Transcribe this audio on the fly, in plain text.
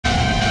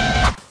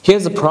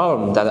Here's the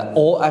problem that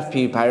all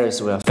FPV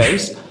pilots will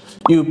face.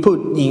 You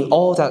put in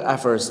all that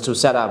efforts to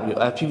set up your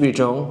FPV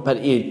drone, but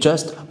it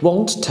just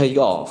won't take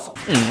off.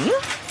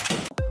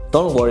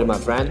 Don't worry, my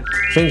friend.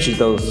 Finish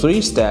those 3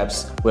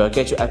 steps will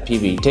get your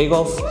FPV take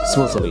off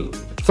smoothly.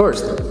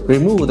 First,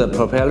 remove the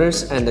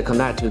propellers and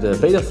connect to the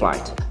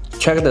Betaflight.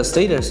 Check the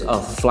status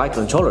of flight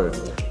controller.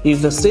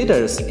 If the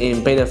status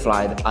in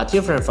Betaflight are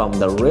different from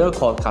the real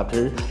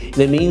quadcopter,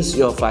 it means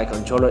your flight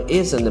controller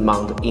isn't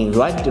mounted in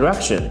right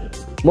direction.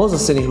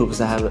 Most city hoops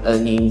have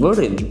an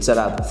inverted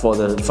setup for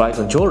the flight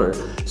controller,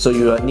 so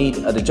you will need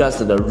to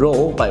adjust the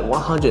roll by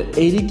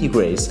 180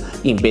 degrees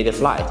in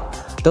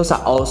Betaflight. Those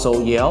are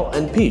also yaw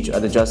and pitch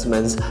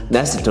adjustments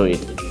next to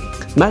it.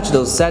 Match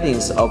those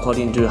settings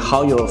according to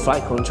how your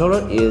flight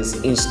controller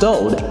is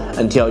installed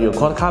until your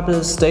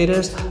quadcopter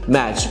status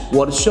match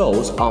what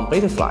shows on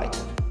Betaflight.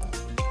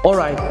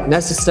 Alright,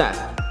 next step.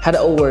 Head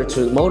over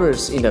to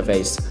Motors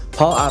interface,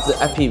 power up the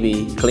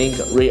FPV, click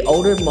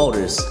Reorder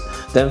Motors.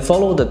 Then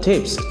follow the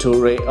tips to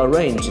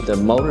rearrange the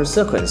motor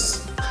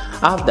sequence.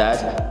 After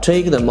that,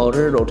 take the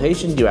motor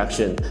rotation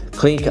direction,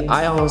 click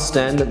ion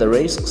stand the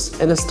risks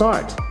and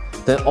start.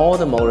 Then all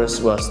the motors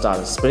will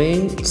start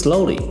spinning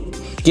slowly.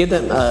 Give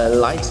them a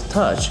light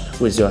touch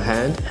with your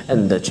hand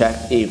and check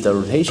if the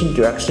rotation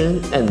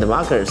direction and the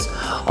markers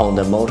on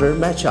the motor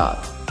match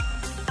up.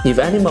 If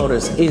any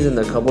motors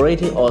isn't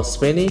cooperating or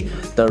spinning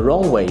the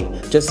wrong way,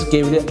 just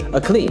give it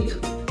a click.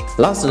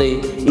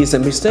 Lastly, it's a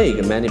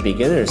mistake many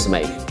beginners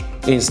make.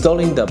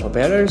 Installing the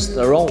propellers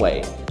the wrong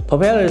way.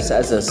 Propellers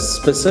has a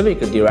specific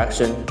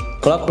direction,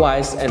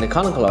 clockwise and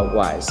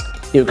counterclockwise.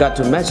 You got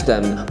to match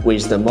them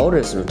with the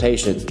motor's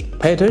rotation.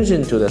 Pay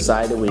attention to the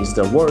side with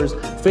the wheels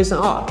facing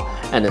up,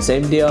 and the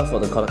same deal for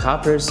the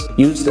quadcopters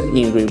used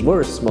in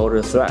reverse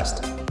motor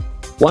thrust.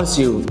 Once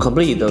you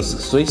complete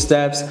those 3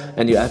 steps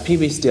and your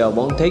FPV still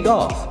won't take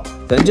off,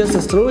 then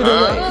just throw it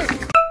away.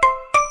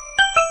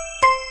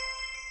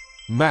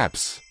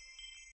 MEPS